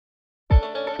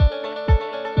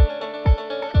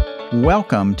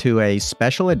Welcome to a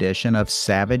special edition of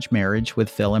Savage Marriage with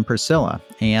Phil and Priscilla,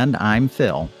 and I'm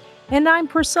Phil. And I'm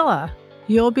Priscilla.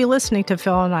 You'll be listening to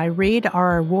Phil and I read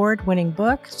our award-winning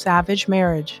book, Savage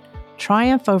Marriage: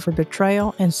 Triumph Over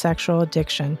Betrayal and Sexual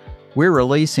Addiction. We're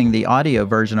releasing the audio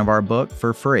version of our book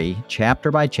for free,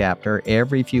 chapter by chapter,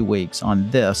 every few weeks on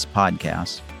this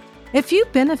podcast. If you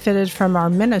benefited from our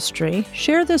ministry,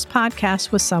 share this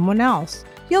podcast with someone else.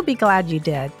 You'll be glad you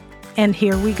did. And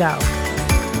here we go.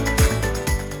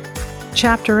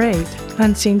 Chapter 8,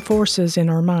 Unseen Forces in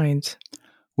Our Minds.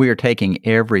 We are taking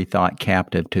every thought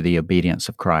captive to the obedience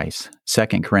of Christ.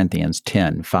 2 Corinthians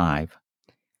 10:5.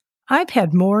 I've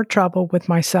had more trouble with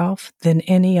myself than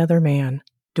any other man.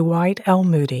 Dwight L.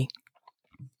 Moody.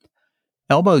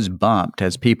 Elbows bumped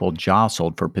as people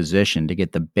jostled for position to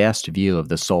get the best view of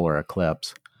the solar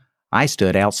eclipse. I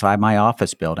stood outside my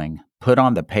office building, put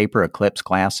on the paper eclipse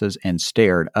glasses, and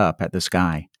stared up at the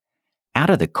sky. Out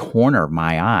of the corner of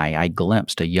my eye, I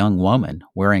glimpsed a young woman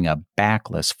wearing a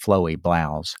backless, flowy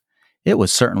blouse. It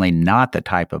was certainly not the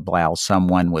type of blouse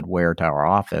someone would wear to our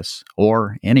office,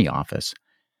 or any office.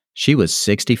 She was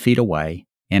 60 feet away,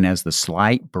 and as the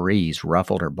slight breeze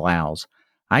ruffled her blouse,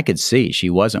 I could see she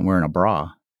wasn't wearing a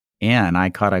bra, and I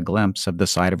caught a glimpse of the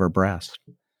side of her breast.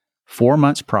 4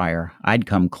 months prior, I'd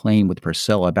come clean with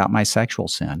Priscilla about my sexual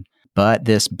sin. But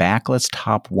this backless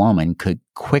top woman could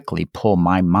quickly pull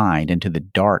my mind into the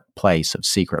dark place of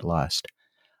secret lust.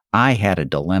 I had a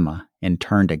dilemma and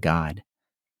turned to God.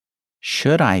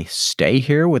 Should I stay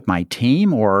here with my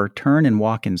team or turn and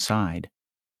walk inside?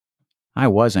 I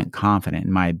wasn't confident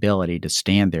in my ability to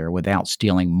stand there without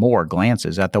stealing more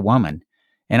glances at the woman,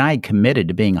 and I had committed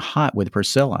to being hot with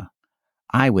Priscilla.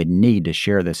 I would need to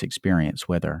share this experience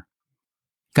with her.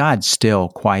 God's still,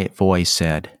 quiet voice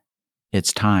said,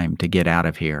 "It's time to get out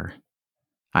of here."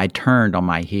 I turned on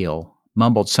my heel,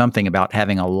 mumbled something about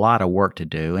having a lot of work to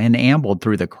do, and ambled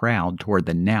through the crowd toward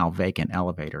the now vacant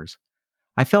elevators.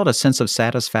 I felt a sense of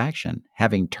satisfaction,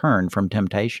 having turned from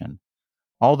temptation.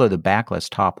 Although the backless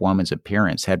top woman's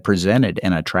appearance had presented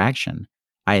an attraction,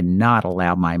 I had not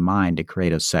allowed my mind to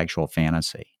create a sexual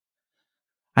fantasy.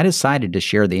 I decided to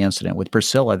share the incident with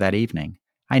Priscilla that evening.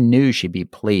 I knew she'd be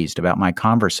pleased about my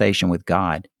conversation with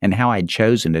God and how I'd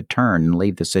chosen to turn and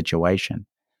leave the situation.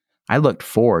 I looked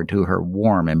forward to her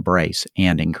warm embrace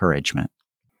and encouragement.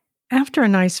 After a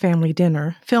nice family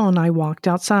dinner, Phil and I walked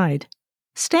outside.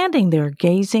 Standing there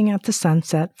gazing at the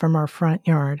sunset from our front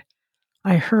yard,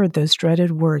 I heard those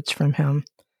dreaded words from him.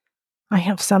 "I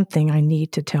have something I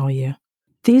need to tell you."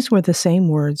 These were the same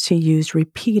words he used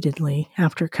repeatedly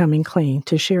after coming clean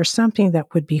to share something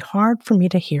that would be hard for me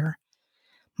to hear.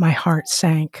 My heart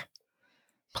sank.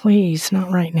 Please,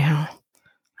 not right now.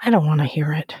 I don't want to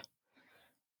hear it.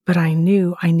 But I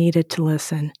knew I needed to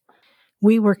listen.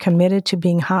 We were committed to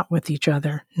being hot with each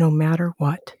other, no matter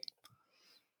what.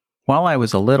 While I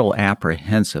was a little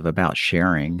apprehensive about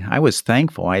sharing, I was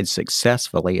thankful I had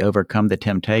successfully overcome the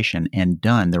temptation and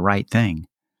done the right thing.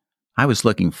 I was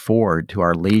looking forward to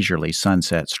our leisurely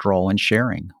sunset stroll and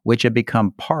sharing, which had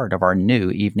become part of our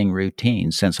new evening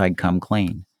routine since I'd come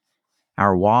clean.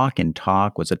 Our walk and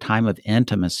talk was a time of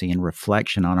intimacy and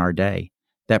reflection on our day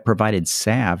that provided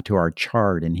salve to our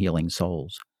charred and healing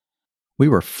souls. We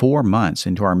were 4 months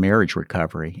into our marriage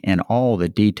recovery, and all the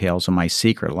details of my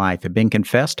secret life had been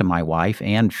confessed to my wife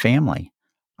and family.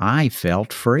 I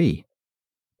felt free.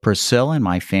 Priscilla and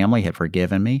my family had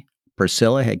forgiven me.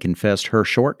 Priscilla had confessed her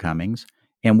shortcomings,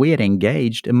 and we had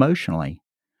engaged emotionally.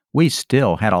 We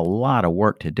still had a lot of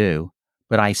work to do,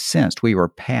 but I sensed we were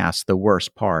past the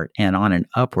worst part and on an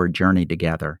upward journey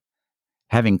together.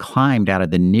 Having climbed out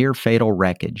of the near-fatal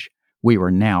wreckage, we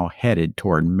were now headed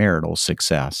toward marital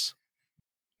success.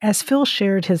 As Phil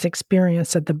shared his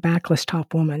experience of the backless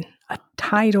top woman, a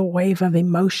tidal wave of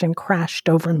emotion crashed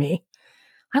over me.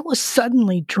 I was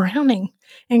suddenly drowning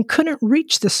and couldn't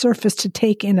reach the surface to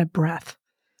take in a breath.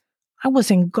 I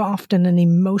was engulfed in an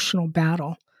emotional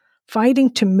battle,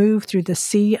 fighting to move through the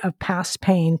sea of past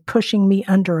pain, pushing me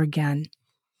under again.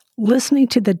 Listening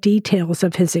to the details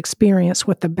of his experience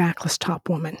with the backless top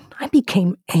woman, I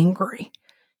became angry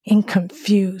and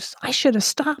confused. I should have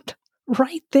stopped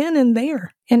right then and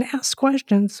there and asked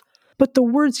questions, but the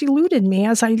words eluded me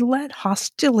as I let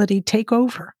hostility take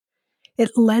over.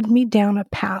 It led me down a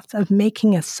path of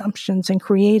making assumptions and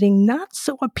creating not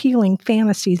so appealing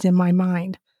fantasies in my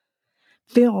mind.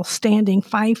 Phil standing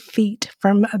 5 feet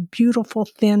from a beautiful,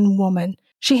 thin woman.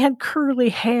 She had curly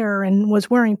hair and was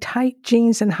wearing tight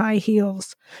jeans and high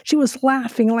heels. She was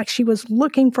laughing like she was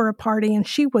looking for a party, and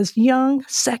she was young,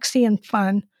 sexy, and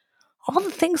fun. All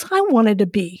the things I wanted to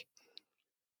be.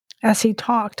 As he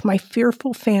talked, my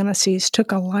fearful fantasies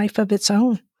took a life of its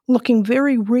own, looking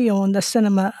very real in the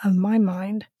cinema of my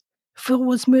mind. Phil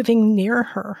was moving near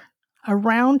her,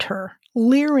 around her,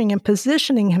 leering and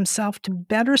positioning himself to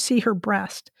better see her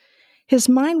breast. His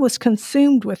mind was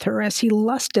consumed with her as he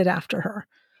lusted after her,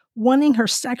 wanting her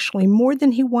sexually more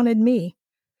than he wanted me.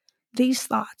 These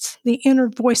thoughts, the inner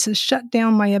voices, shut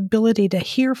down my ability to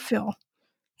hear Phil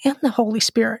and the Holy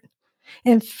Spirit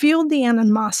and feel the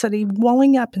animosity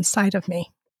welling up inside of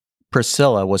me.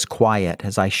 Priscilla was quiet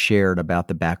as I shared about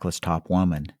the backless top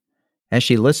woman. As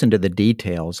she listened to the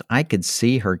details, I could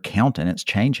see her countenance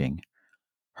changing.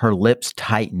 Her lips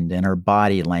tightened and her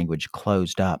body language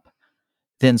closed up.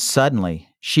 Then suddenly,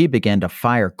 she began to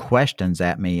fire questions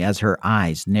at me as her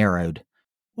eyes narrowed.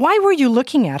 Why were you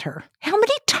looking at her? How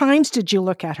many times did you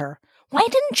look at her? Why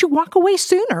didn't you walk away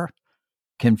sooner?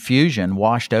 Confusion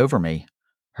washed over me.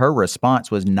 Her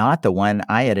response was not the one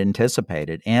I had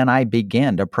anticipated, and I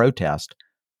began to protest.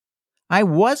 I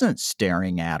wasn't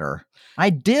staring at her. I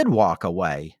did walk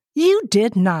away. You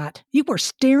did not. You were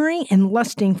staring and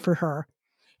lusting for her,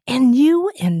 and you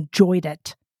enjoyed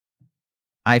it.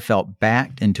 I felt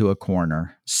backed into a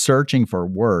corner, searching for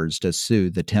words to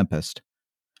soothe the tempest.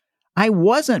 I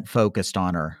wasn't focused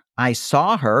on her. I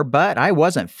saw her, but I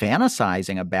wasn't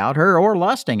fantasizing about her or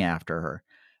lusting after her.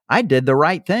 I did the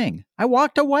right thing. I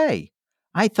walked away.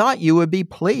 I thought you would be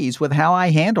pleased with how I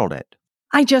handled it.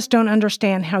 I just don't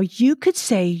understand how you could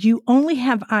say you only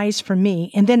have eyes for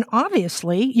me, and then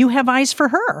obviously you have eyes for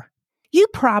her. You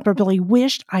probably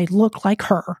wished I looked like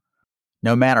her.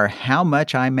 No matter how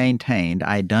much I maintained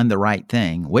I'd done the right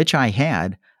thing, which I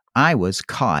had, I was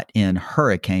caught in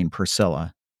Hurricane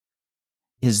Priscilla.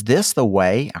 Is this the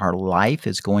way our life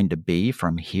is going to be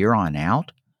from here on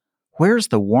out? Where's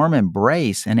the warm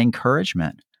embrace and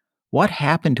encouragement? What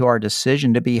happened to our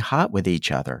decision to be hot with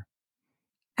each other?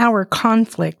 Our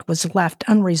conflict was left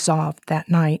unresolved that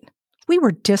night. We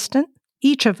were distant,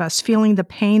 each of us feeling the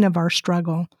pain of our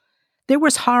struggle. There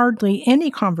was hardly any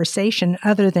conversation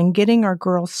other than getting our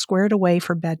girls squared away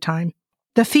for bedtime.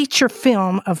 The feature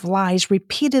film of lies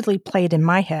repeatedly played in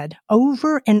my head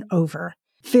over and over.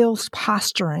 Phil's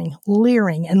posturing,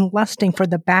 leering, and lusting for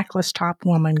the backless top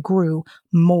woman grew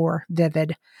more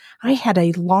vivid. I had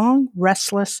a long,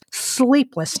 restless,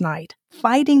 sleepless night,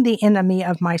 fighting the enemy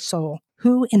of my soul,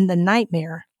 who in the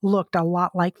nightmare looked a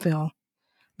lot like Phil.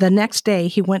 The next day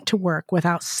he went to work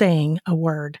without saying a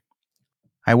word.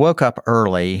 I woke up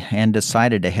early and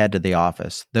decided to head to the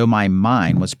office, though my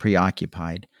mind was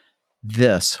preoccupied.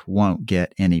 This won't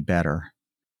get any better.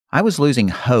 I was losing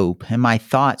hope, and my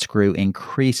thoughts grew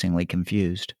increasingly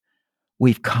confused.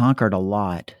 We've conquered a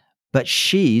lot, but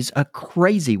she's a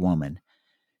crazy woman.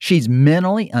 She's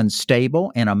mentally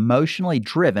unstable and emotionally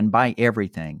driven by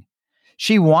everything.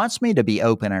 She wants me to be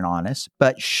open and honest,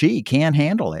 but she can't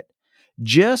handle it.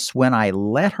 Just when I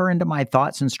let her into my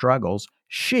thoughts and struggles,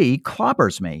 she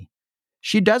clobbers me.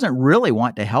 She doesn't really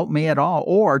want to help me at all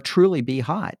or truly be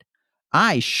hot.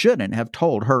 I shouldn't have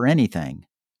told her anything.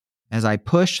 As I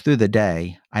pushed through the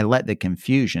day, I let the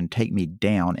confusion take me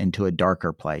down into a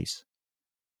darker place.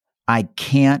 I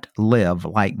can't live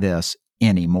like this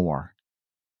anymore.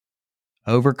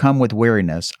 Overcome with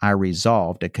weariness, I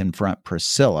resolved to confront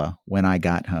Priscilla when I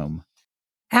got home.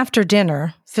 After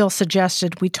dinner, Phil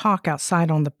suggested we talk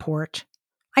outside on the porch.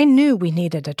 I knew we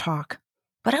needed to talk,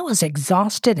 but I was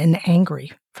exhausted and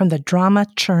angry from the drama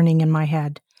churning in my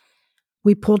head.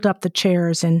 We pulled up the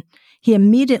chairs, and he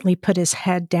immediately put his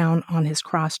head down on his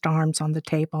crossed arms on the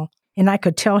table, and I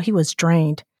could tell he was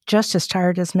drained, just as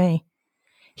tired as me.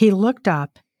 He looked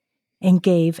up and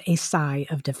gave a sigh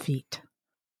of defeat.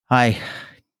 I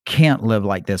can't live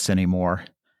like this anymore.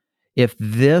 If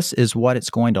this is what it's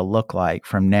going to look like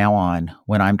from now on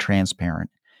when I'm transparent,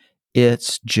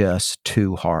 it's just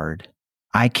too hard.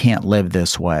 I can't live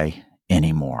this way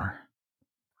anymore.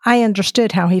 I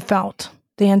understood how he felt.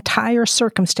 The entire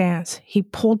circumstance he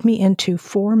pulled me into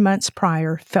 4 months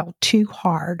prior felt too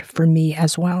hard for me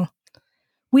as well.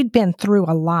 We'd been through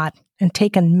a lot and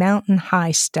taken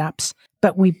mountain-high steps,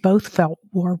 but we both felt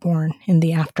war-worn in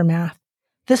the aftermath.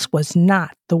 This was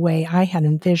not the way I had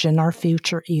envisioned our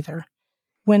future either.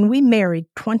 When we married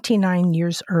 29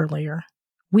 years earlier,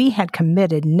 we had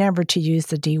committed never to use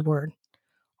the D word.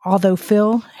 Although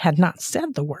Phil had not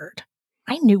said the word,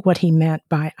 I knew what he meant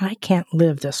by "I can't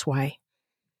live this way."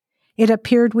 It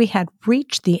appeared we had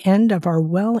reached the end of our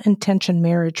well-intentioned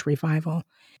marriage revival.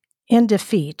 In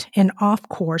defeat and off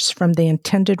course from the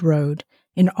intended road,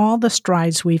 in all the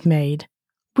strides we've made,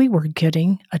 we were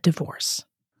getting a divorce.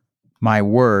 My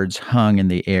words hung in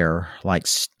the air like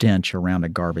stench around a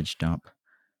garbage dump.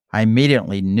 I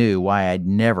immediately knew why I'd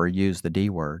never used the D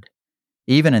word.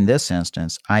 Even in this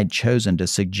instance, I'd chosen to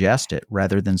suggest it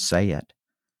rather than say it.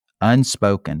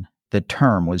 Unspoken, the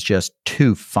term was just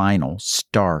too final,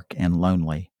 stark, and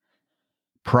lonely.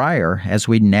 Prior, as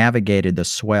we navigated the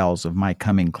swells of my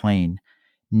coming clean,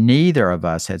 neither of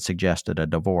us had suggested a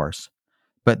divorce,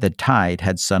 but the tide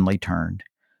had suddenly turned.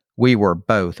 We were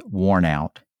both worn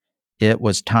out. It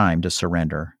was time to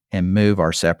surrender and move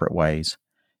our separate ways.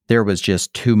 There was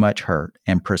just too much hurt,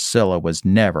 and Priscilla was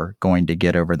never going to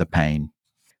get over the pain.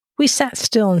 We sat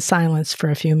still in silence for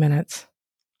a few minutes.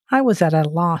 I was at a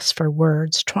loss for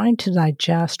words, trying to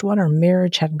digest what our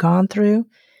marriage had gone through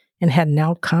and had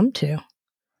now come to.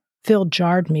 Phil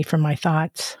jarred me from my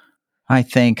thoughts. I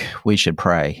think we should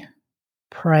pray.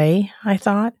 Pray, I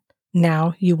thought.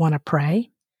 Now you want to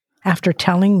pray? After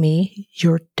telling me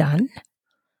you're done?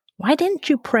 Why didn't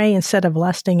you pray instead of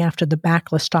lusting after the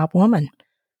backless top woman?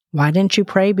 Why didn't you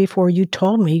pray before you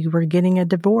told me you were getting a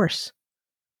divorce?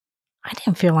 I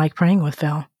didn't feel like praying with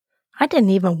Phil. I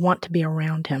didn't even want to be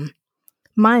around him.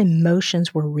 My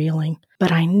emotions were reeling,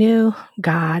 but I knew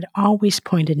God always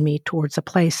pointed me towards a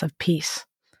place of peace.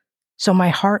 So my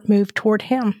heart moved toward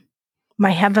him.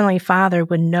 My Heavenly Father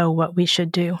would know what we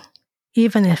should do,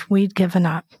 even if we'd given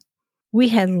up. We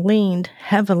had leaned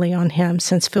heavily on him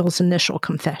since Phil's initial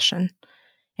confession,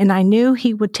 and I knew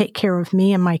he would take care of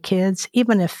me and my kids,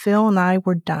 even if Phil and I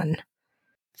were done.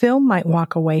 Phil might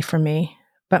walk away from me,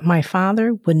 but my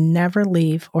Father would never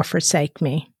leave or forsake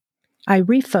me. I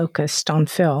refocused on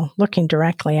Phil, looking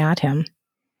directly at him.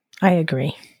 I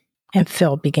agree. And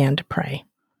Phil began to pray.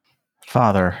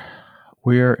 Father,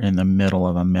 we're in the middle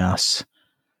of a mess,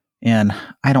 and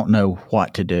I don't know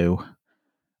what to do.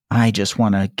 I just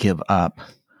want to give up.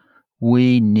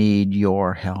 We need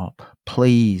your help.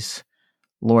 Please,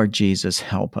 Lord Jesus,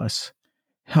 help us.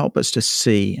 Help us to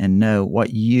see and know what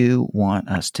you want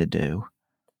us to do.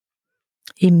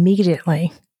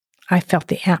 Immediately, I felt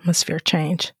the atmosphere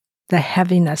change. The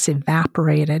heaviness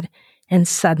evaporated, and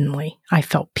suddenly I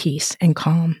felt peace and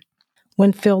calm.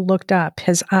 When Phil looked up,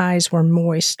 his eyes were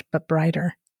moist but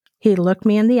brighter. He looked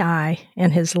me in the eye,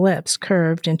 and his lips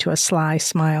curved into a sly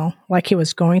smile, like he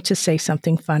was going to say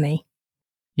something funny.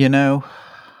 You know,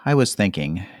 I was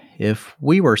thinking, if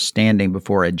we were standing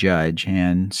before a judge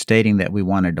and stating that we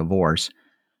want a divorce,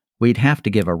 we'd have to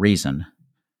give a reason.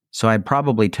 So I'd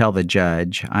probably tell the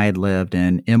judge I had lived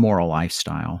an immoral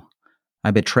lifestyle. I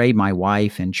betrayed my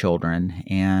wife and children,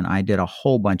 and I did a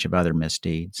whole bunch of other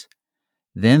misdeeds.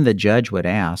 Then the judge would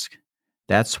ask,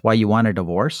 "That's why you want a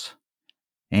divorce?"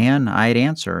 And I'd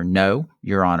answer, "No,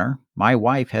 Your Honor, my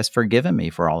wife has forgiven me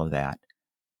for all of that."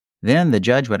 Then the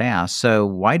judge would ask, "So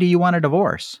why do you want a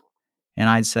divorce?" And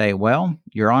I'd say, "Well,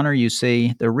 Your Honor, you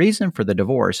see, the reason for the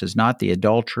divorce is not the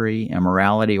adultery,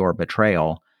 immorality, or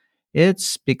betrayal.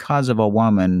 It's because of a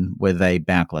woman with a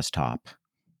backless top."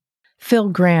 Phil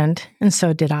grinned, and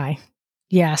so did I.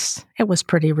 Yes, it was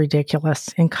pretty ridiculous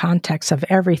in context of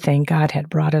everything God had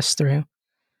brought us through.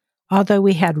 Although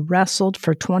we had wrestled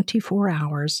for 24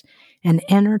 hours and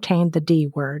entertained the D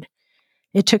word,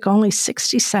 it took only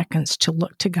 60 seconds to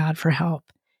look to God for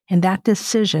help, and that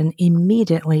decision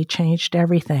immediately changed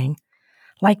everything.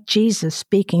 Like Jesus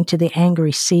speaking to the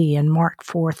angry sea in Mark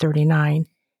 4:39,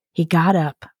 he got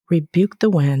up, rebuked the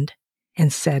wind,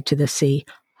 and said to the sea,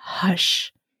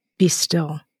 "Hush, be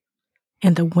still."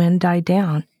 And the wind died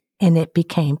down, and it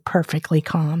became perfectly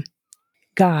calm.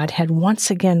 God had once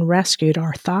again rescued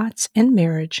our thoughts and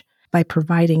marriage by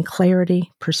providing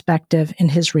clarity, perspective,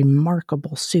 and his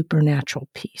remarkable supernatural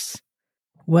peace.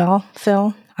 Well,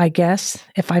 Phil, I guess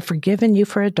if I've forgiven you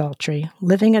for adultery,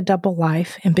 living a double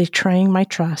life, and betraying my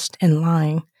trust and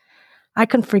lying, I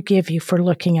can forgive you for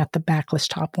looking at the backless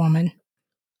top woman.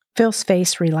 Phil's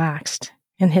face relaxed,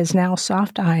 and his now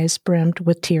soft eyes brimmed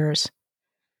with tears.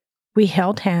 We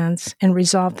held hands and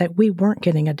resolved that we weren't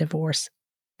getting a divorce,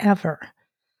 ever.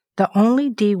 The only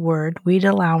D word we'd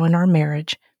allow in our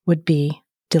marriage would be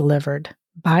delivered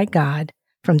by God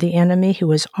from the enemy who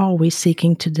is always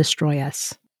seeking to destroy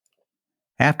us.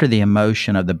 After the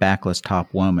emotion of the backless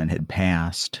top woman had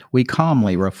passed, we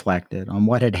calmly reflected on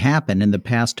what had happened in the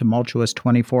past tumultuous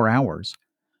 24 hours.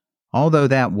 Although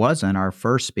that wasn't our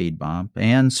first speed bump,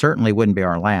 and certainly wouldn't be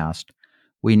our last,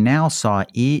 we now saw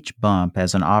each bump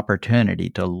as an opportunity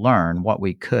to learn what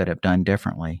we could have done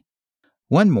differently.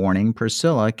 One morning,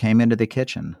 Priscilla came into the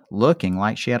kitchen, looking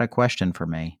like she had a question for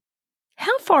me.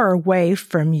 How far away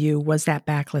from you was that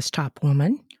backless top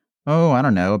woman? Oh, I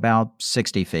don't know, about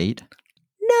 60 feet.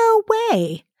 No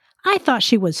way! I thought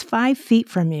she was 5 feet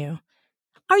from you.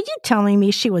 Are you telling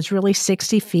me she was really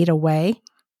 60 feet away?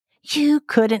 You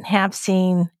couldn't have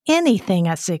seen anything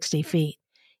at 60 feet.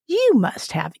 You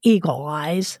must have eagle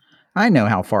eyes. I know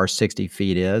how far 60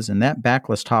 feet is, and that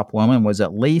backless top woman was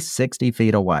at least 60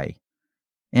 feet away.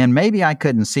 And maybe I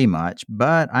couldn't see much,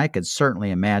 but I could certainly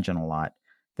imagine a lot.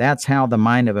 That's how the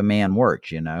mind of a man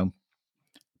works, you know.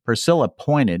 Priscilla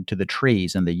pointed to the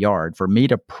trees in the yard for me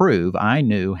to prove I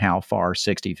knew how far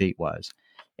 60 feet was.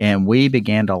 And we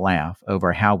began to laugh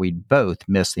over how we'd both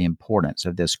missed the importance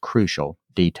of this crucial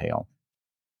detail.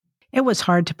 It was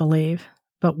hard to believe,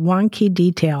 but one key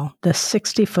detail, the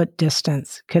 60-foot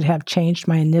distance, could have changed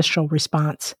my initial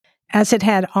response, as it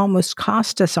had almost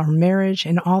cost us our marriage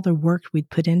and all the work we'd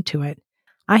put into it.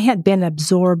 I had been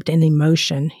absorbed in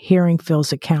emotion hearing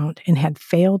Phil's account and had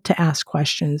failed to ask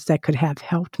questions that could have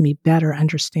helped me better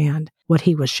understand what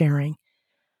he was sharing.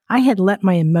 I had let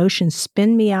my emotions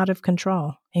spin me out of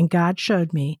control, and God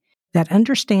showed me that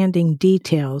understanding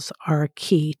details are a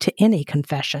key to any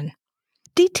confession.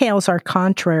 Details are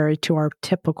contrary to our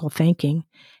typical thinking,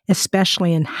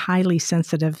 especially in highly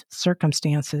sensitive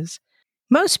circumstances.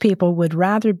 Most people would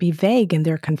rather be vague in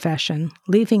their confession,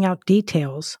 leaving out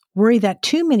details, worry that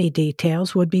too many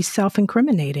details would be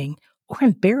self-incriminating or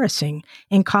embarrassing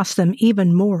and cost them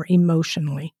even more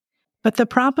emotionally. But the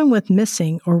problem with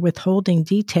missing or withholding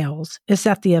details is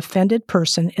that the offended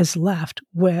person is left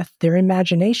with their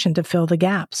imagination to fill the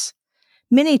gaps.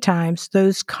 Many times,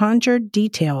 those conjured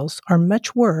details are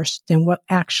much worse than what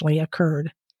actually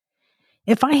occurred.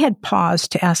 If I had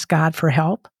paused to ask God for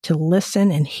help, to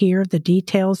listen and hear the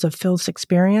details of Phil's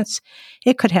experience,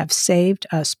 it could have saved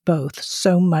us both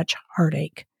so much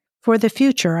heartache. For the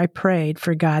future, I prayed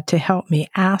for God to help me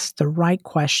ask the right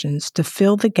questions to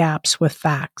fill the gaps with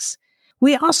facts.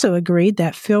 We also agreed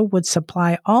that Phil would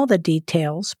supply all the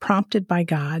details prompted by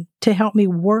God to help me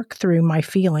work through my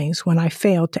feelings when I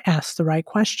failed to ask the right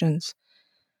questions.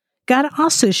 God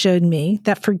also showed me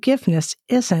that forgiveness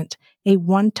isn't a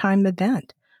one-time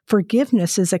event.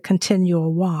 Forgiveness is a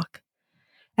continual walk.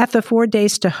 At the 4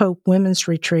 Days to Hope Women's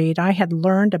Retreat, I had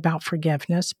learned about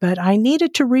forgiveness, but I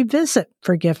needed to revisit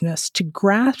forgiveness to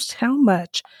grasp how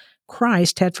much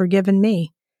Christ had forgiven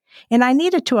me. And I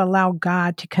needed to allow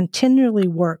God to continually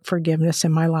work forgiveness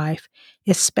in my life,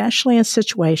 especially in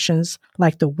situations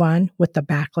like the one with the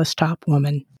backless top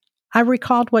woman. I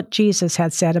recalled what Jesus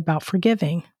had said about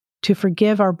forgiving, to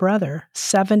forgive our brother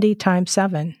 70 times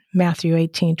 7, Matthew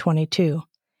 18:22.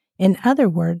 In other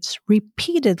words,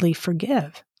 repeatedly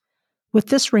forgive. With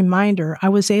this reminder, I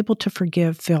was able to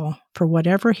forgive Phil for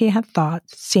whatever he had thought,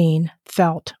 seen,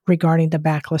 felt regarding the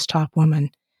backless top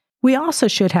woman. We also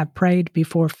should have prayed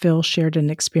before Phil shared an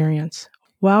experience.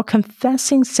 While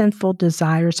confessing sinful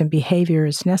desires and behavior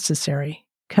is necessary,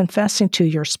 confessing to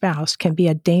your spouse can be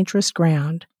a dangerous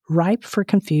ground, ripe for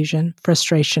confusion,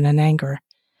 frustration, and anger.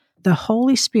 The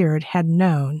Holy Spirit had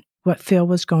known what Phil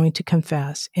was going to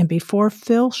confess, and before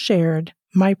Phil shared,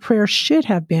 my prayer should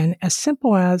have been as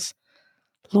simple as,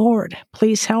 Lord,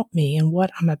 please help me in what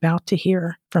I'm about to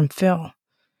hear from Phil.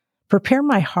 Prepare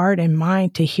my heart and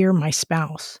mind to hear my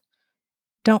spouse.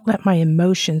 Don't let my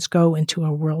emotions go into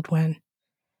a whirlwind.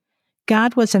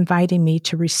 God was inviting me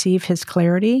to receive his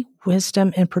clarity,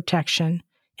 wisdom, and protection,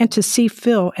 and to see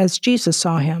Phil as Jesus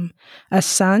saw him, a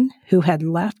son who had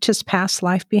left his past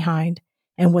life behind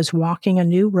and was walking a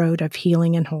new road of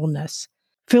healing and wholeness.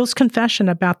 Phil's confession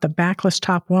about the backless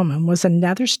top woman was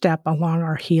another step along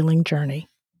our healing journey.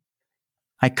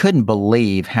 I couldn't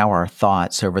believe how our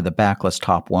thoughts over the backless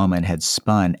top woman had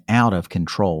spun out of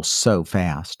control so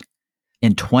fast.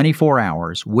 In 24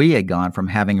 hours, we had gone from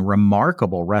having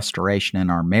remarkable restoration in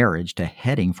our marriage to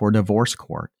heading for divorce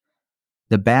court.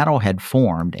 The battle had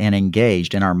formed and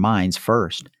engaged in our minds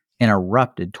first and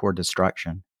erupted toward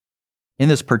destruction. In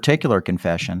this particular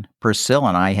confession, Priscilla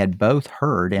and I had both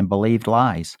heard and believed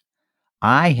lies.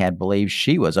 I had believed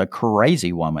she was a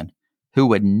crazy woman who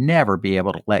would never be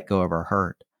able to let go of her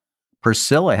hurt.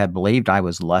 Priscilla had believed I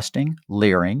was lusting,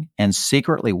 leering, and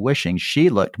secretly wishing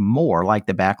she looked more like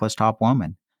the backless top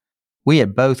woman. We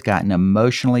had both gotten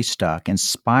emotionally stuck and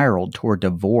spiraled toward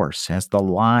divorce as the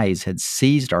lies had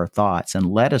seized our thoughts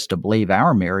and led us to believe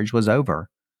our marriage was over.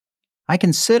 I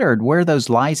considered where those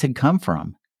lies had come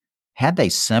from. Had they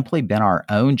simply been our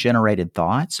own generated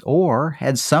thoughts, or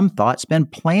had some thoughts been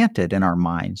planted in our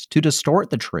minds to distort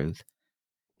the truth?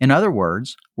 In other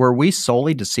words, were we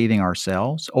solely deceiving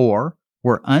ourselves, or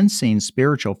were unseen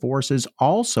spiritual forces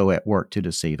also at work to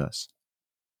deceive us?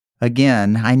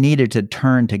 Again, I needed to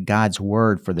turn to God's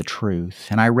word for the truth,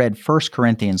 and I read 1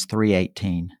 Corinthians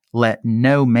 3:18, "Let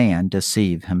no man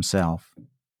deceive himself."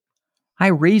 I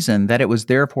reasoned that it was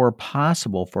therefore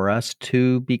possible for us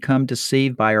to become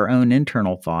deceived by our own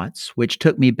internal thoughts, which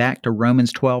took me back to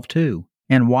Romans 12:2,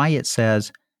 and why it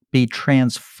says, "Be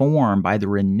transformed by the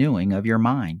renewing of your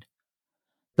mind."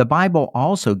 The Bible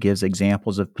also gives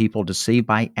examples of people deceived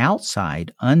by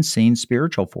outside, unseen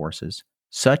spiritual forces,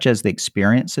 such as the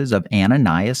experiences of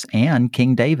Ananias and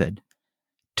King David.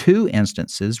 Two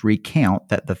instances recount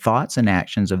that the thoughts and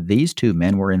actions of these two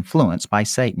men were influenced by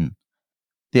Satan.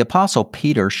 The Apostle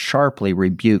Peter sharply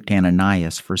rebuked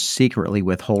Ananias for secretly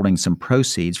withholding some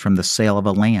proceeds from the sale of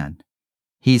a land.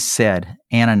 He said,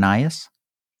 "Ananias,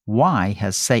 why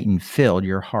has Satan filled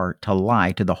your heart to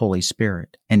lie to the Holy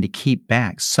Spirit and to keep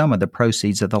back some of the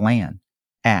proceeds of the land?"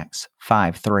 Acts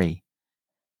 5:3.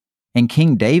 In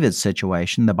King David's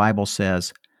situation, the Bible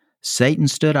says, Satan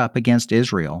stood up against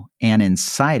Israel and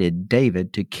incited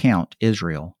David to count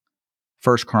Israel.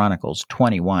 1 Chronicles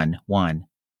 21:1.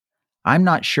 I'm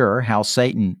not sure how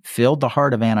Satan filled the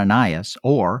heart of Ananias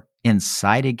or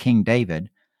incited King David,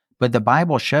 but the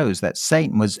Bible shows that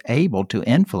Satan was able to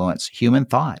influence human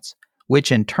thoughts,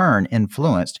 which in turn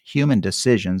influenced human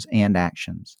decisions and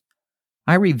actions.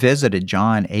 I revisited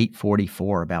John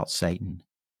 8:44 about Satan.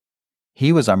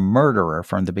 He was a murderer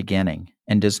from the beginning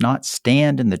and does not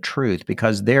stand in the truth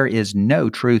because there is no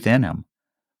truth in him.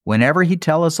 Whenever he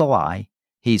tells a lie,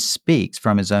 he speaks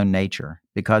from his own nature,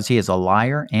 because he is a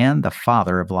liar and the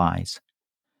father of lies.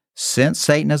 Since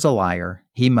Satan is a liar,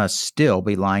 he must still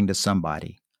be lying to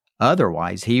somebody.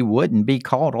 Otherwise, he wouldn't be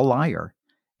called a liar.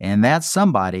 And that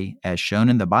somebody, as shown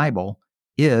in the Bible,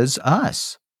 is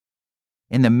us.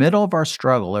 In the middle of our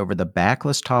struggle over the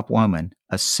backless top woman,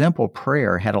 a simple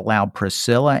prayer had allowed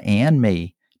Priscilla and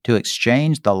me to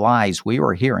exchange the lies we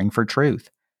were hearing for truth.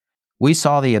 We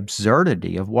saw the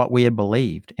absurdity of what we had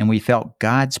believed, and we felt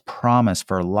God's promise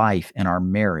for life in our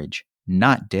marriage,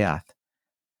 not death.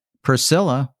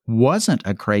 Priscilla wasn't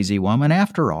a crazy woman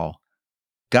after all.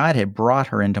 God had brought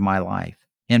her into my life,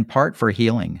 in part for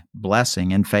healing,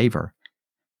 blessing, and favor.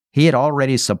 He had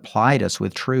already supplied us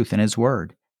with truth in His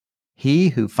Word. He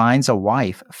who finds a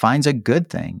wife finds a good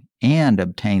thing and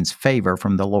obtains favor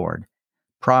from the Lord.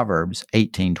 Proverbs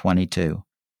 18:22.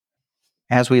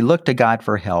 As we looked to God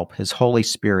for help, His Holy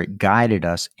Spirit guided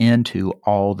us into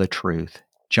all the truth.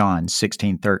 John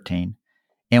 16:13.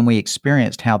 And we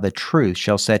experienced how the truth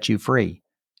shall set you free.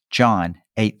 John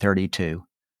 8:32.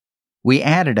 We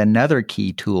added another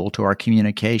key tool to our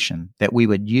communication that we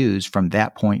would use from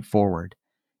that point forward.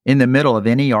 In the middle of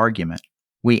any argument,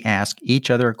 we ask each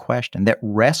other a question that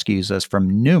rescues us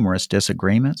from numerous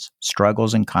disagreements,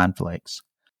 struggles, and conflicts.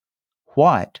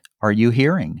 What are you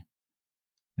hearing?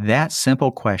 That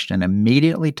simple question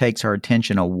immediately takes our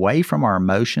attention away from our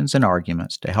emotions and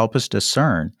arguments to help us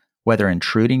discern whether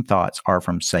intruding thoughts are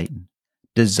from Satan,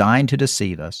 designed to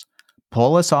deceive us,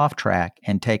 pull us off track,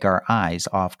 and take our eyes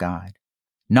off God.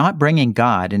 Not bringing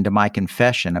God into my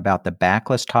confession about the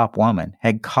backless top woman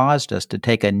had caused us to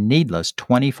take a needless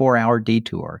 24-hour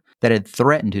detour that had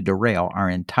threatened to derail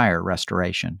our entire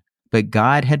restoration. But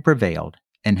God had prevailed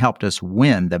and helped us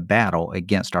win the battle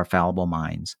against our fallible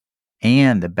minds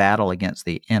and the battle against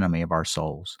the enemy of our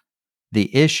souls.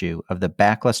 The issue of the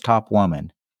backless top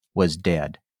woman was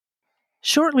dead.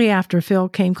 Shortly after Phil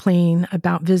came clean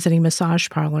about visiting massage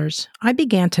parlors, I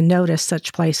began to notice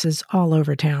such places all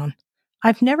over town.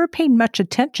 I've never paid much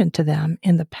attention to them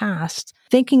in the past,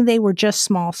 thinking they were just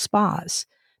small spas,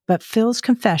 but Phil's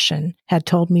confession had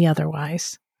told me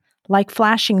otherwise. Like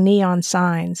flashing neon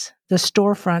signs, the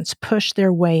storefronts pushed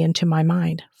their way into my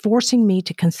mind, forcing me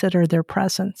to consider their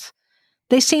presence.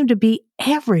 They seemed to be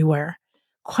everywhere.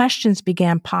 Questions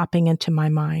began popping into my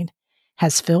mind.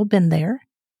 Has Phil been there?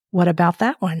 What about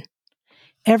that one?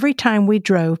 Every time we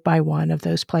drove by one of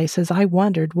those places, I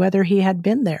wondered whether he had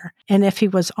been there and if he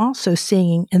was also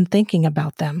seeing and thinking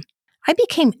about them. I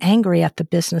became angry at the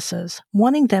businesses,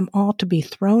 wanting them all to be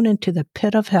thrown into the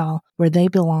pit of hell where they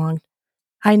belonged.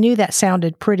 I knew that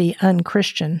sounded pretty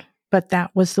unchristian, but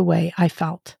that was the way I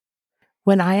felt.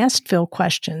 When I asked Phil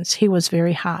questions, he was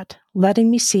very hot,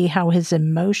 letting me see how his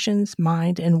emotions,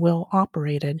 mind, and will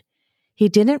operated. He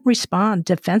didn't respond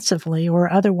defensively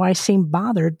or otherwise seem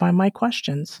bothered by my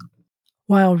questions.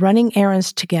 While running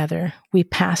errands together, we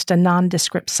passed a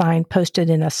nondescript sign posted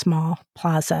in a small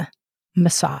plaza,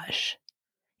 massage.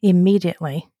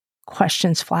 Immediately,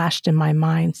 questions flashed in my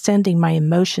mind, sending my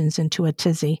emotions into a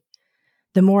tizzy.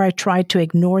 The more I tried to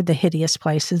ignore the hideous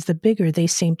places, the bigger they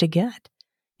seemed to get,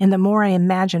 and the more I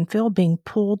imagined Phil being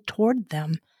pulled toward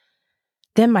them.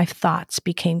 Then my thoughts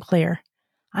became clear.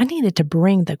 I needed to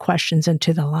bring the questions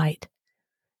into the light.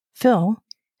 Phil,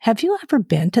 have you ever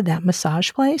been to that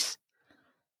massage place?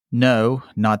 No,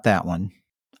 not that one.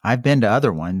 I've been to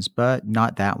other ones, but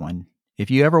not that one. If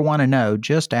you ever want to know,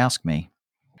 just ask me.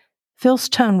 Phil's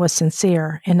tone was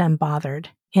sincere and unbothered,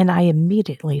 and I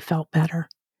immediately felt better.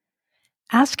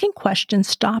 Asking questions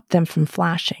stopped them from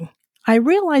flashing. I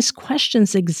realized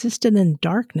questions existed in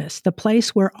darkness, the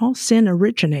place where all sin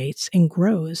originates and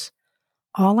grows.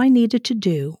 All I needed to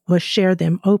do was share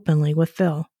them openly with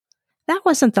Phil. That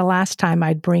wasn't the last time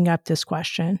I'd bring up this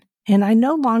question, and I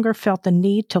no longer felt the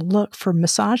need to look for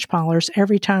massage parlors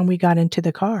every time we got into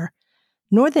the car,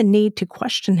 nor the need to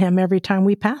question him every time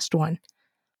we passed one.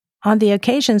 On the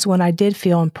occasions when I did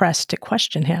feel impressed to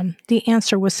question him, the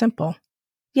answer was simple.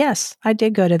 Yes, I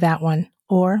did go to that one,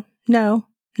 or no,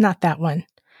 not that one.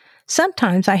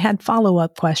 Sometimes I had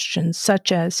follow-up questions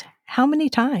such as, how many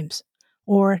times?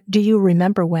 Or, do you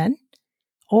remember when?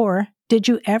 Or, did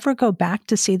you ever go back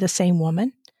to see the same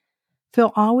woman?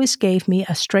 Phil always gave me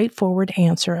a straightforward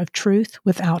answer of truth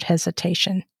without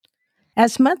hesitation.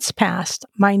 As months passed,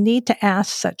 my need to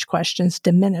ask such questions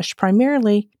diminished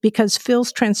primarily because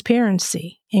Phil's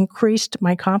transparency increased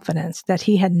my confidence that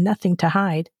he had nothing to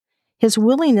hide. His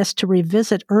willingness to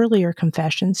revisit earlier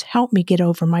confessions helped me get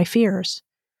over my fears.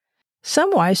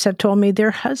 Some wives have told me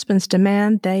their husbands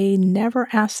demand they never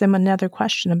ask them another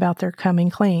question about their coming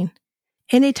clean.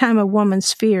 Anytime a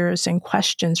woman's fears and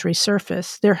questions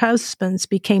resurface, their husbands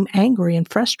became angry and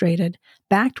frustrated,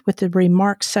 backed with the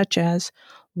remarks such as,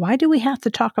 "Why do we have to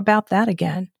talk about that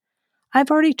again?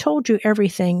 I've already told you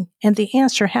everything, and the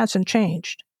answer hasn't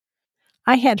changed."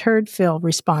 I had heard Phil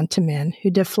respond to men who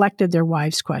deflected their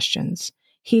wives' questions.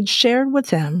 He'd shared with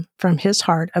them from his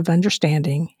heart of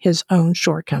understanding his own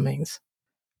shortcomings.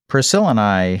 Priscilla and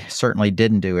I certainly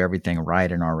didn't do everything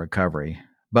right in our recovery,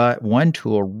 but one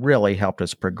tool really helped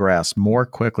us progress more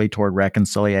quickly toward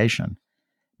reconciliation.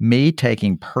 Me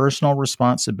taking personal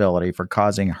responsibility for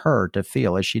causing her to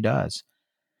feel as she does.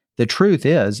 The truth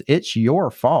is, it's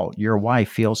your fault your wife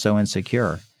feels so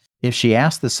insecure. If she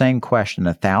asks the same question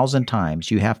 1,000 times,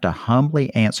 you have to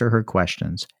humbly answer her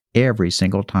questions every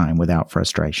single time without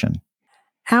frustration.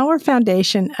 Our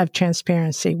foundation of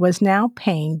transparency was now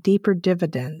paying deeper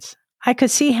dividends. I could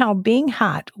see how being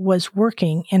hot was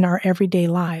working in our everyday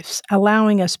lives,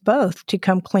 allowing us both to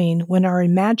come clean when our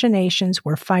imaginations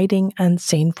were fighting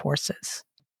unseen forces.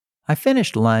 I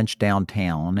finished lunch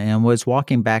downtown and was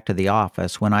walking back to the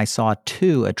office when I saw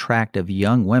two attractive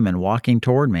young women walking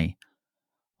toward me.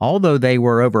 Although they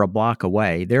were over a block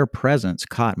away, their presence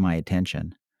caught my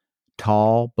attention.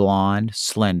 Tall, blonde,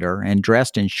 slender, and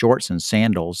dressed in shorts and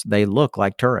sandals, they looked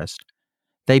like tourists.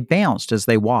 They bounced as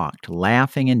they walked,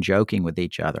 laughing and joking with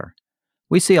each other.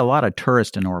 We see a lot of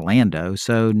tourists in Orlando,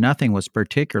 so nothing was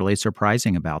particularly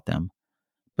surprising about them.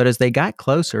 But as they got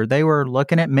closer, they were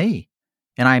looking at me,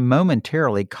 and I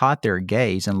momentarily caught their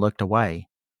gaze and looked away.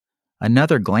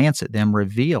 Another glance at them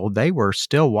revealed they were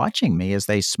still watching me as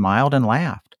they smiled and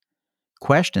laughed.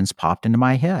 Questions popped into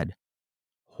my head.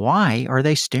 Why are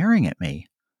they staring at me?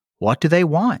 What do they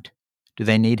want? Do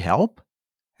they need help?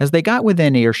 As they got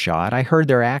within earshot, I heard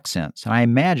their accents, and I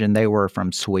imagined they were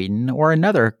from Sweden or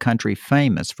another country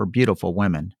famous for beautiful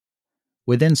women.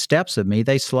 Within steps of me,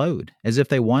 they slowed, as if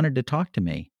they wanted to talk to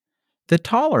me. The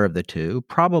taller of the two,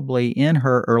 probably in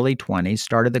her early 20s,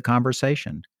 started the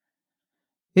conversation.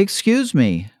 "Excuse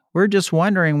me, we're just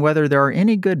wondering whether there are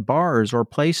any good bars or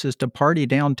places to party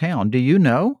downtown. Do you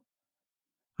know?"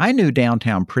 I knew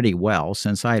downtown pretty well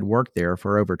since I had worked there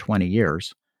for over 20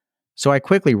 years. So I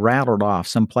quickly rattled off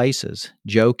some places,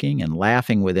 joking and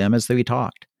laughing with them as we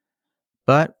talked.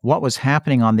 But what was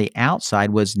happening on the outside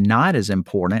was not as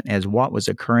important as what was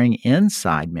occurring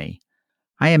inside me.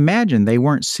 I imagined they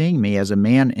weren't seeing me as a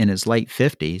man in his late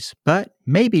 50s, but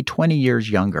maybe 20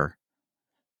 years younger.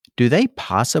 Do they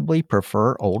possibly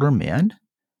prefer older men?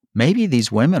 Maybe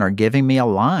these women are giving me a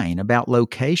line about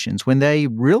locations when they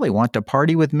really want to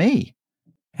party with me.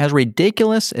 As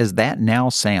ridiculous as that now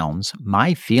sounds,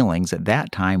 my feelings at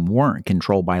that time weren't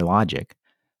controlled by logic.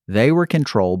 They were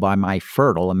controlled by my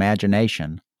fertile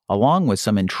imagination, along with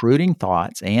some intruding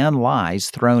thoughts and lies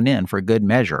thrown in for good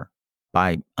measure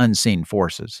by unseen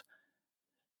forces.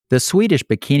 The Swedish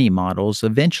bikini models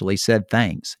eventually said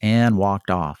thanks and walked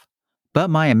off. But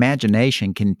my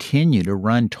imagination continued to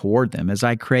run toward them as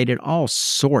I created all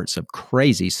sorts of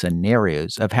crazy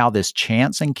scenarios of how this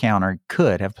chance encounter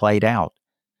could have played out.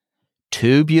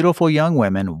 Two beautiful young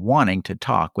women wanting to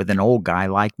talk with an old guy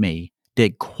like me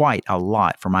did quite a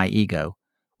lot for my ego,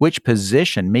 which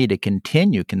positioned me to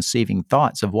continue conceiving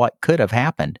thoughts of what could have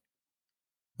happened.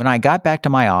 When I got back to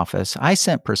my office, I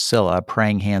sent Priscilla a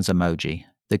praying hands emoji.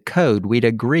 the code we'd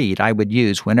agreed I would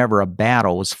use whenever a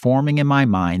battle was forming in my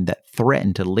mind that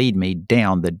threatened to lead me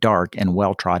down the dark and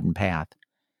well-trodden path.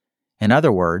 In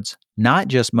other words, not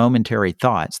just momentary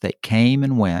thoughts that came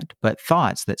and went, but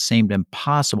thoughts that seemed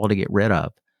impossible to get rid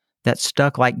of, that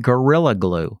stuck like gorilla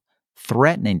glue,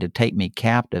 threatening to take me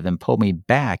captive and pull me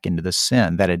back into the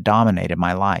sin that had dominated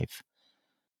my life.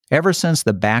 Ever since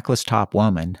the backless top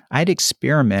woman, I'd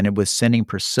experimented with sending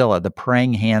Priscilla the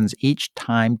praying hands each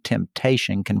time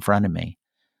temptation confronted me.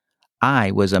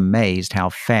 I was amazed how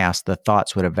fast the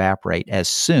thoughts would evaporate as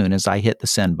soon as I hit the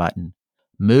send button.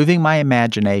 Moving my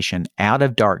imagination out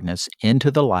of darkness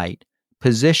into the light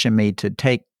positioned me to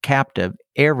take captive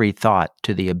every thought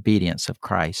to the obedience of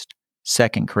Christ.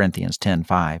 2 Corinthians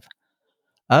 10:5.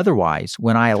 Otherwise,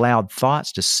 when I allowed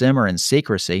thoughts to simmer in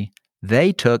secrecy,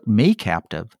 they took me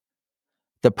captive.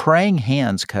 The praying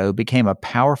hands code became a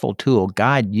powerful tool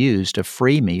God used to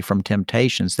free me from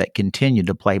temptations that continued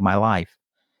to plague my life.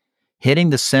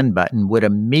 Hitting the send button would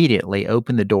immediately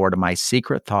open the door to my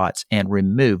secret thoughts and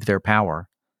remove their power.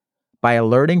 By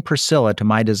alerting Priscilla to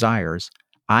my desires,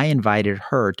 I invited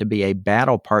her to be a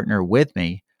battle partner with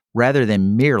me rather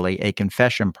than merely a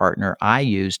confession partner I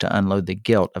used to unload the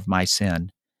guilt of my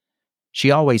sin. She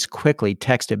always quickly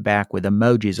texted back with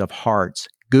emojis of hearts,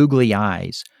 googly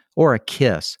eyes, or a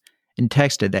kiss, and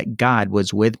texted that God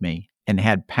was with me and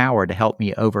had power to help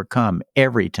me overcome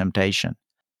every temptation.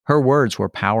 Her words were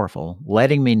powerful,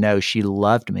 letting me know she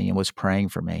loved me and was praying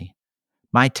for me.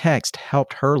 My text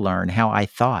helped her learn how I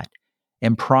thought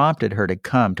and prompted her to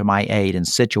come to my aid in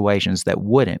situations that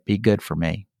wouldn't be good for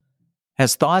me.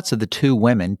 As thoughts of the two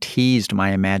women teased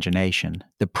my imagination,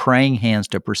 the praying hands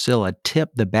to Priscilla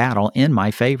tipped the battle in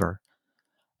my favor.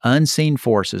 Unseen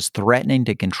forces threatening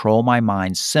to control my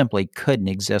mind simply couldn't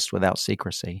exist without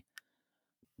secrecy.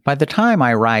 By the time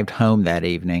I arrived home that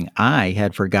evening, I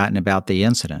had forgotten about the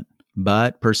incident,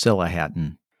 but Priscilla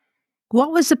hadn't.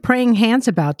 What was the praying hands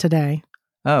about today?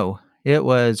 Oh, it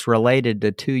was related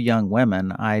to two young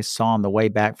women I saw on the way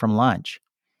back from lunch.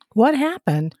 What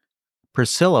happened?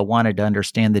 Priscilla wanted to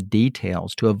understand the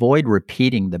details to avoid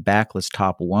repeating the backless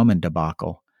top woman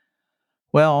debacle.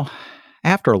 Well,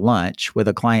 after lunch with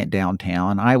a client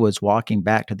downtown, I was walking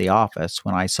back to the office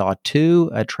when I saw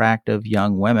two attractive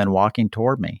young women walking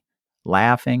toward me,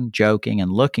 laughing, joking,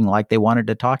 and looking like they wanted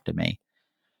to talk to me.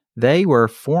 They were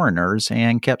foreigners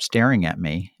and kept staring at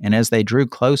me, and as they drew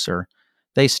closer,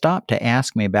 they stopped to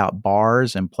ask me about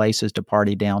bars and places to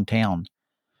party downtown.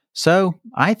 So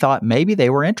I thought maybe they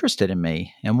were interested in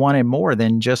me and wanted more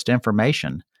than just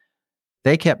information.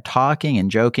 They kept talking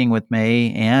and joking with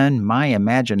me, and my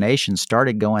imagination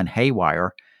started going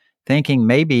haywire, thinking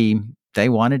maybe they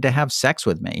wanted to have sex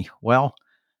with me. Well,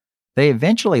 they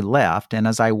eventually left, and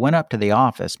as I went up to the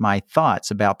office, my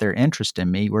thoughts about their interest in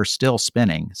me were still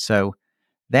spinning. So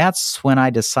that's when I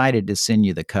decided to send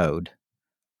you the code.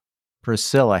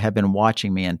 Priscilla had been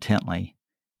watching me intently,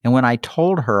 and when I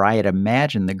told her I had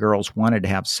imagined the girls wanted to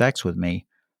have sex with me,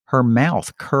 her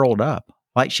mouth curled up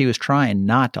like she was trying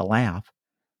not to laugh.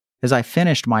 As I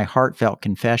finished my heartfelt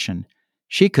confession,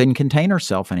 she couldn't contain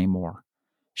herself anymore.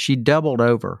 She doubled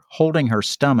over, holding her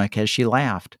stomach as she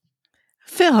laughed.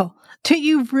 Phil, do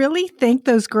you really think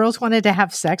those girls wanted to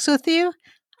have sex with you?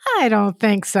 I don't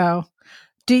think so.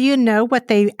 Do you know what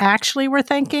they actually were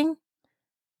thinking?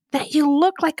 That you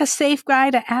look like a safe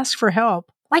guy to ask for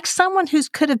help, like someone who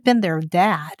could have been their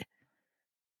dad.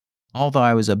 Although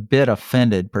I was a bit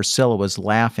offended, Priscilla was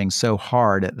laughing so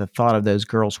hard at the thought of those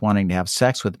girls wanting to have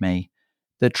sex with me,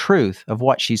 the truth of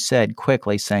what she said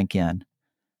quickly sank in.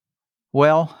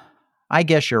 Well, I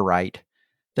guess you're right.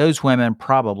 Those women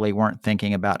probably weren't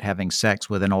thinking about having sex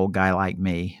with an old guy like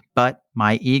me, but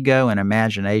my ego and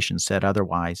imagination said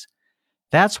otherwise.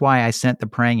 That's why I sent the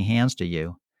praying hands to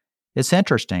you. It's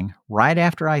interesting, right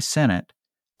after I sent it,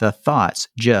 the thoughts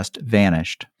just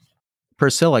vanished.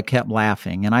 Priscilla kept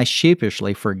laughing, and I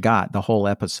sheepishly forgot the whole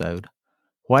episode.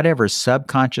 Whatever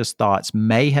subconscious thoughts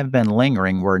may have been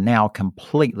lingering were now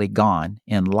completely gone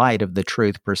in light of the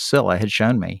truth Priscilla had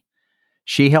shown me.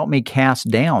 She helped me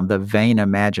cast down the vain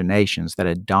imaginations that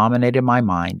had dominated my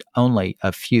mind only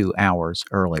a few hours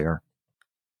earlier.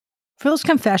 Phil's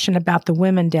confession about the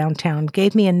women downtown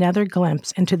gave me another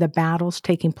glimpse into the battles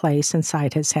taking place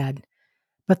inside his head.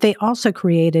 But they also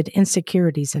created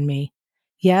insecurities in me.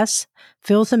 Yes,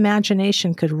 Phil's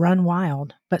imagination could run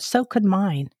wild, but so could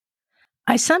mine.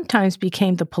 I sometimes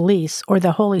became the police or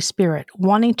the Holy Spirit,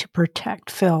 wanting to protect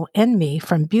Phil and me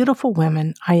from beautiful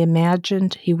women I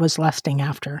imagined he was lusting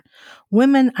after,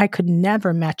 women I could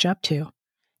never match up to.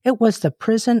 It was the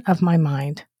prison of my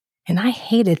mind, and I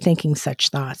hated thinking such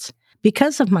thoughts.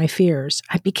 Because of my fears,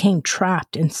 I became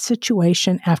trapped in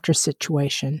situation after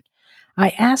situation. I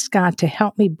asked God to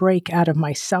help me break out of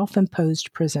my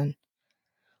self-imposed prison.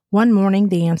 One morning,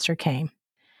 the answer came.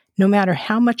 No matter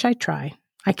how much I try,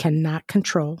 I cannot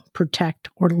control, protect,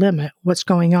 or limit what's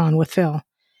going on with Phil.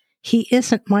 He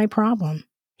isn't my problem.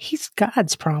 He's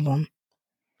God's problem.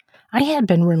 I had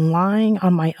been relying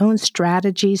on my own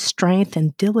strategies, strength,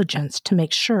 and diligence to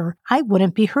make sure I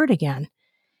wouldn't be hurt again.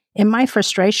 In my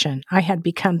frustration, I had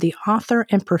become the author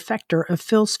and perfecter of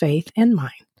Phil's faith and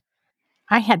mine.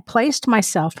 I had placed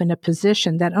myself in a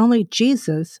position that only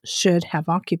Jesus should have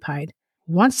occupied.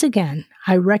 Once again,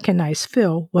 I recognized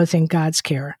Phil was in God's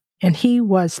care, and he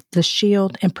was the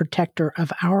shield and protector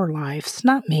of our lives,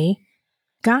 not me.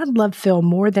 God loved Phil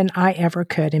more than I ever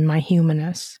could in my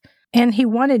humanness, and he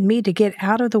wanted me to get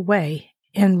out of the way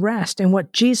and rest in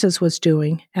what Jesus was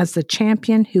doing as the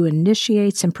champion who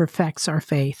initiates and perfects our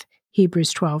faith.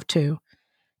 Hebrews 12:2.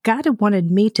 God had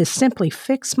wanted me to simply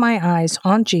fix my eyes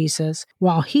on Jesus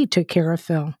while he took care of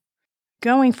Phil.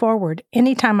 Going forward,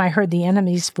 anytime I heard the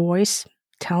enemy's voice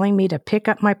telling me to pick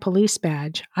up my police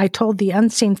badge, I told the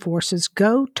unseen forces,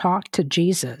 go talk to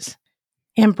Jesus.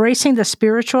 Embracing the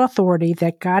spiritual authority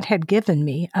that God had given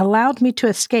me allowed me to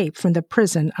escape from the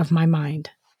prison of my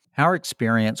mind. Our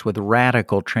experience with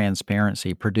radical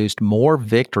transparency produced more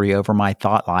victory over my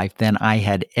thought life than I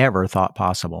had ever thought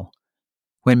possible.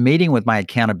 When meeting with my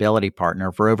accountability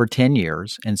partner for over 10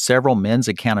 years in several men's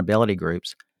accountability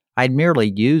groups, I'd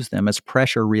merely used them as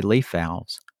pressure relief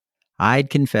valves. I'd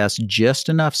confess just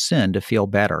enough sin to feel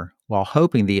better, while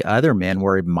hoping the other men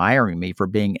were admiring me for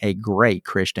being a great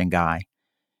Christian guy.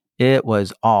 It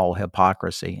was all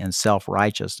hypocrisy and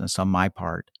self-righteousness on my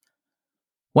part.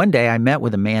 One day I met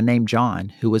with a man named John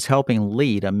who was helping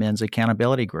lead a men's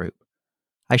accountability group.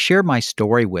 I shared my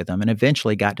story with him and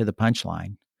eventually got to the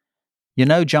punchline. You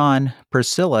know, John,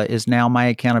 Priscilla is now my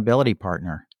accountability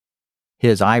partner.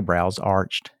 His eyebrows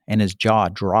arched and his jaw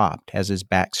dropped as his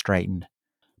back straightened.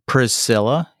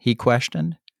 Priscilla? He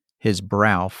questioned. His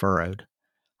brow furrowed.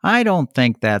 I don't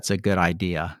think that's a good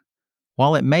idea.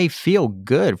 While it may feel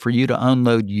good for you to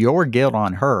unload your guilt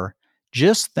on her,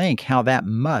 just think how that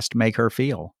must make her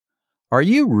feel. Are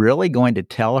you really going to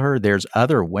tell her there's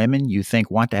other women you think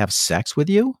want to have sex with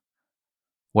you?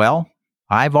 Well,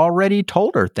 I've already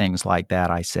told her things like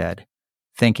that, I said,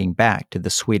 thinking back to the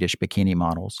Swedish bikini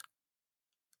models.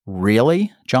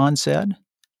 Really? John said.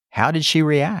 How did she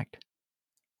react?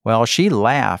 Well, she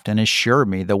laughed and assured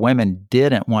me the women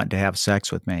didn't want to have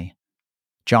sex with me.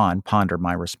 John pondered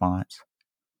my response.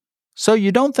 So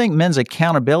you don't think men's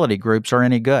accountability groups are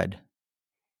any good?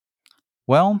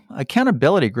 Well,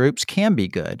 accountability groups can be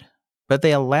good, but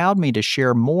they allowed me to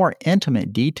share more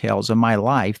intimate details of my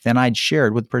life than I'd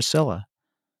shared with Priscilla.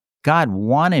 God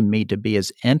wanted me to be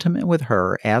as intimate with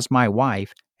her as my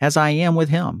wife as I am with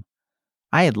him.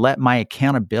 I had let my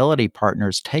accountability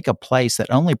partners take a place that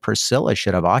only Priscilla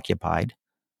should have occupied.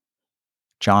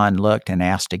 John looked and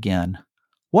asked again,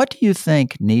 What do you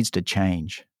think needs to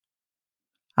change?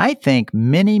 I think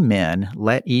many men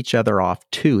let each other off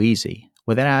too easy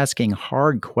without asking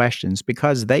hard questions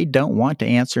because they don't want to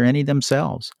answer any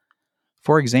themselves.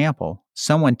 For example,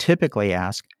 someone typically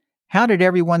asks, How did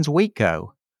everyone's week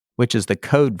go? Which is the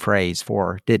code phrase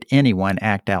for, did anyone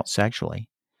act out sexually?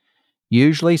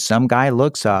 Usually some guy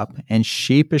looks up and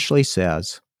sheepishly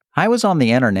says, I was on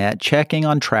the internet checking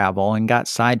on travel and got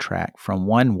sidetracked from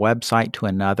one website to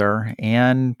another,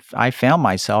 and I found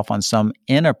myself on some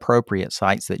inappropriate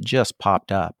sites that just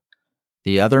popped up.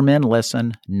 The other men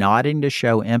listen, nodding to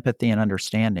show empathy and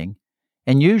understanding,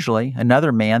 and usually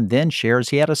another man then shares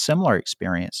he had a similar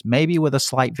experience, maybe with a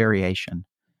slight variation.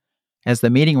 As the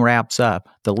meeting wraps up,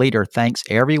 the leader thanks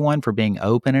everyone for being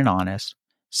open and honest,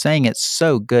 saying it's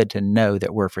so good to know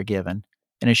that we're forgiven,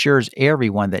 and assures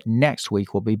everyone that next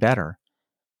week will be better.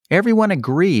 Everyone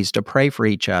agrees to pray for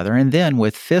each other, and then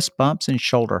with fist bumps and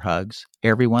shoulder hugs,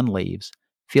 everyone leaves,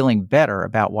 feeling better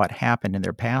about what happened in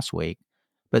their past week,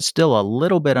 but still a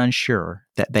little bit unsure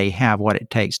that they have what it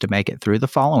takes to make it through the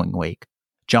following week.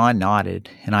 John nodded,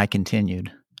 and I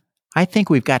continued. I think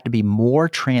we've got to be more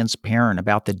transparent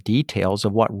about the details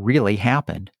of what really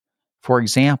happened. For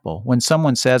example, when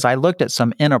someone says, I looked at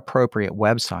some inappropriate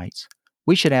websites,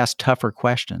 we should ask tougher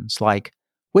questions like,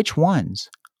 which ones?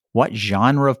 What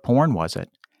genre of porn was it?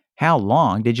 How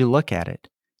long did you look at it?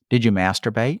 Did you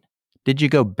masturbate? Did you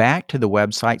go back to the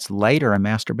websites later and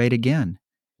masturbate again?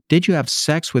 Did you have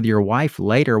sex with your wife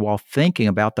later while thinking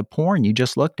about the porn you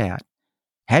just looked at?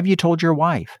 Have you told your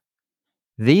wife?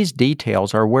 These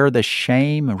details are where the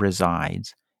shame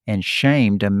resides, and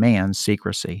shame demands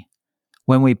secrecy.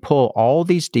 When we pull all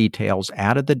these details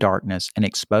out of the darkness and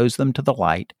expose them to the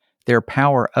light, their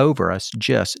power over us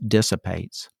just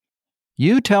dissipates.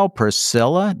 You tell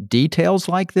Priscilla details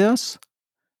like this?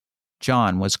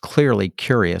 John was clearly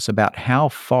curious about how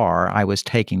far I was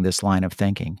taking this line of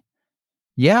thinking.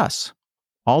 Yes,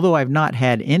 although I've not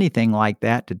had anything like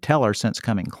that to tell her since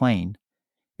coming clean.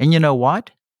 And you know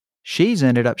what? She's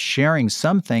ended up sharing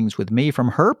some things with me from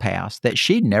her past that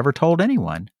she'd never told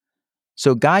anyone.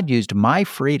 So God used my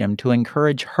freedom to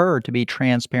encourage her to be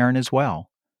transparent as well.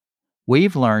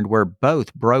 We've learned we're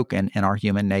both broken in our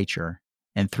human nature,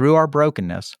 and through our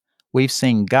brokenness, we've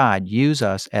seen God use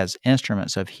us as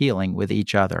instruments of healing with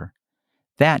each other.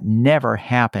 That never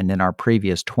happened in our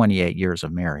previous 28 years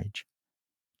of marriage.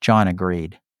 John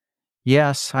agreed.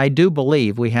 Yes, I do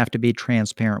believe we have to be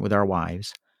transparent with our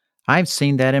wives. I've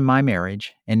seen that in my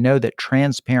marriage and know that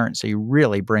transparency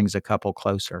really brings a couple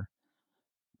closer.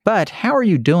 But how are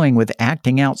you doing with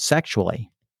acting out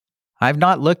sexually? I've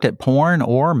not looked at porn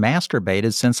or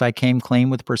masturbated since I came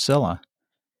clean with Priscilla.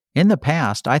 In the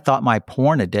past, I thought my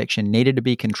porn addiction needed to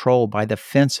be controlled by the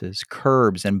fences,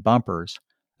 curbs, and bumpers,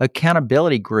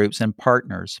 accountability groups and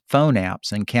partners, phone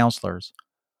apps, and counselors.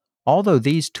 Although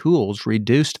these tools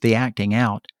reduced the acting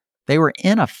out, they were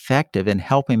ineffective in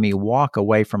helping me walk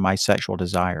away from my sexual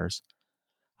desires.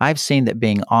 I've seen that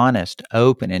being honest,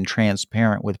 open, and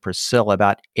transparent with Priscilla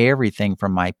about everything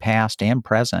from my past and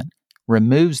present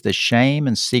removes the shame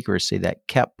and secrecy that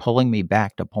kept pulling me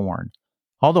back to porn.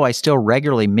 Although I still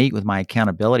regularly meet with my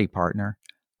accountability partner,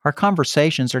 our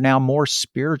conversations are now more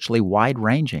spiritually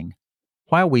wide-ranging.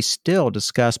 While we still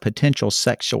discuss potential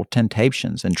sexual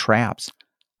temptations and traps,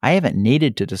 I haven't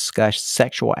needed to discuss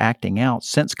sexual acting out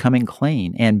since coming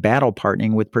clean and battle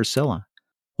partnering with Priscilla.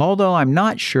 Although I'm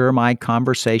not sure my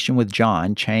conversation with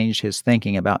John changed his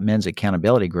thinking about men's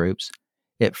accountability groups,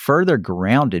 it further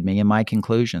grounded me in my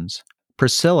conclusions.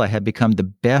 Priscilla had become the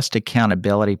best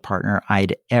accountability partner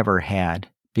I'd ever had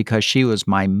because she was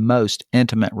my most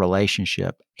intimate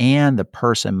relationship and the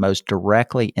person most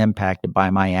directly impacted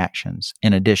by my actions,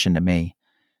 in addition to me.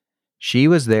 She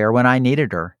was there when I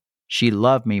needed her. She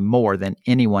loved me more than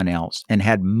anyone else and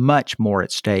had much more at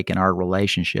stake in our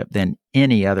relationship than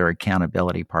any other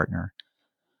accountability partner.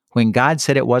 When God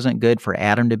said it wasn't good for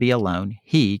Adam to be alone,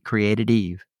 He created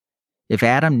Eve. If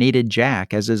Adam needed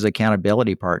Jack as his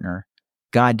accountability partner,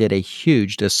 God did a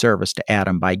huge disservice to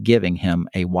Adam by giving him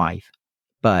a wife.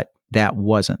 But that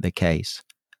wasn't the case.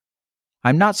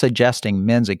 I'm not suggesting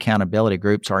men's accountability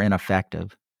groups are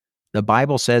ineffective. The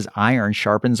Bible says iron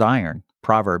sharpens iron,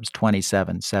 Proverbs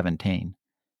 27:17,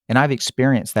 and I've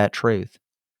experienced that truth.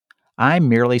 I'm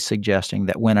merely suggesting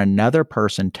that when another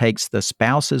person takes the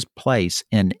spouse's place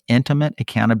in intimate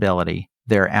accountability,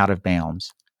 they're out of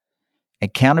bounds.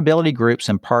 Accountability groups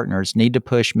and partners need to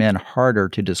push men harder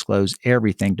to disclose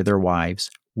everything to their wives,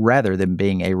 rather than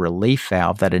being a relief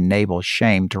valve that enables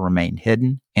shame to remain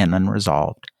hidden and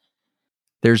unresolved.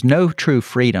 There's no true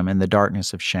freedom in the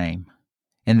darkness of shame.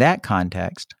 In that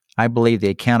context, I believe the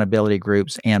accountability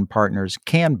groups and partners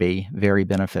can be very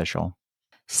beneficial.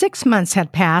 6 months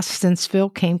had passed since Phil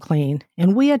came clean,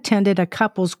 and we attended a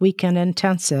couples weekend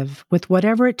intensive with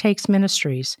Whatever It Takes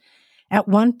Ministries. At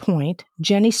one point,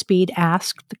 Jenny Speed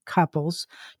asked the couples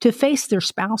to face their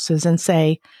spouses and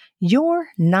say, "You're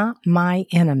not my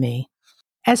enemy."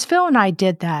 As Phil and I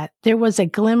did that, there was a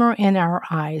glimmer in our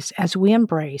eyes as we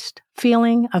embraced,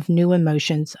 feeling of new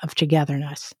emotions of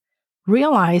togetherness,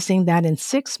 realizing that in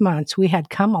 6 months we had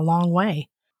come a long way.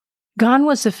 Gone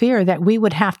was the fear that we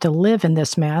would have to live in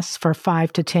this mess for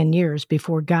 5 to 10 years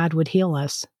before God would heal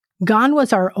us. Gone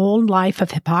was our old life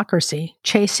of hypocrisy,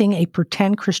 chasing a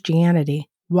pretend Christianity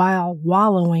while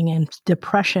wallowing in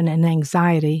depression and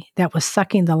anxiety that was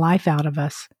sucking the life out of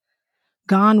us.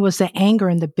 Gone was the anger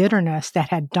and the bitterness that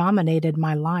had dominated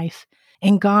my life,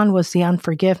 and gone was the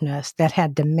unforgiveness that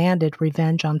had demanded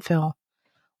revenge on Phil.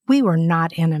 We were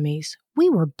not enemies. We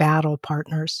were battle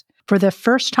partners. For the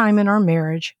first time in our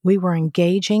marriage, we were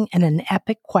engaging in an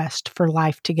epic quest for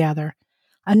life together.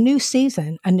 A new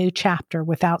season, a new chapter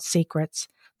without secrets.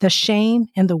 The shame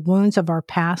and the wounds of our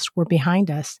past were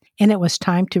behind us, and it was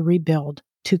time to rebuild,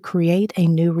 to create a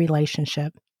new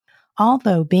relationship.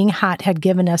 Although being hot had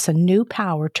given us a new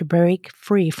power to break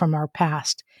free from our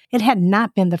past, it had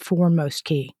not been the foremost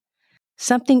key.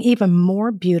 Something even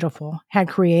more beautiful had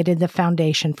created the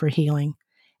foundation for healing,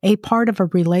 a part of a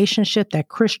relationship that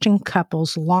Christian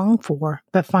couples long for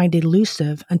but find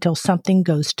elusive until something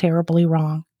goes terribly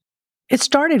wrong. It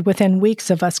started within weeks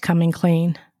of us coming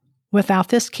clean. Without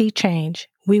this key change,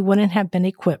 we wouldn't have been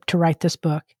equipped to write this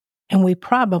book, and we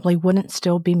probably wouldn't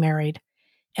still be married.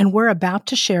 and we're about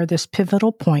to share this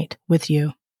pivotal point with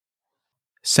you.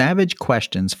 Savage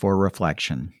questions for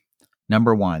reflection.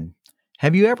 Number 1.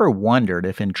 Have you ever wondered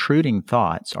if intruding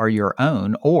thoughts are your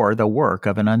own or the work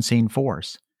of an unseen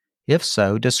force? If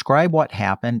so, describe what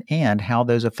happened and how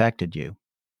those affected you.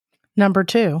 Number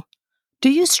 2, do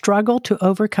you struggle to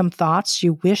overcome thoughts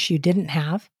you wish you didn't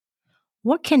have?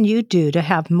 What can you do to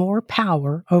have more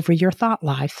power over your thought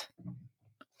life?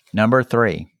 Number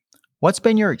 3, what's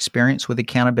been your experience with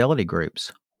accountability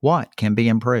groups? What can be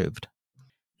improved?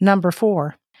 Number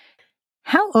 4,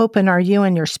 how open are you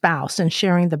and your spouse in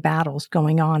sharing the battles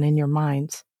going on in your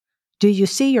minds? Do you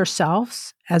see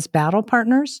yourselves as battle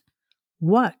partners?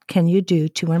 What can you do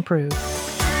to improve?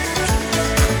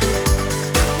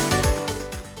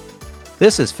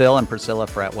 This is Phil and Priscilla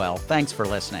Fretwell. Thanks for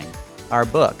listening. Our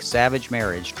book, Savage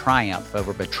Marriage: Triumph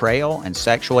Over Betrayal and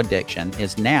Sexual Addiction,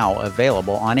 is now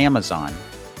available on Amazon.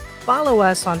 Follow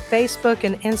us on Facebook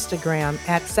and Instagram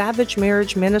at Savage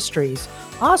Marriage Ministries.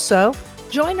 Also,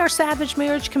 join our Savage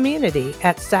Marriage community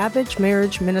at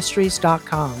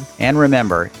savagemarriageministries.com. And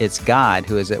remember, it's God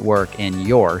who is at work in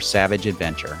your savage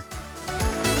adventure.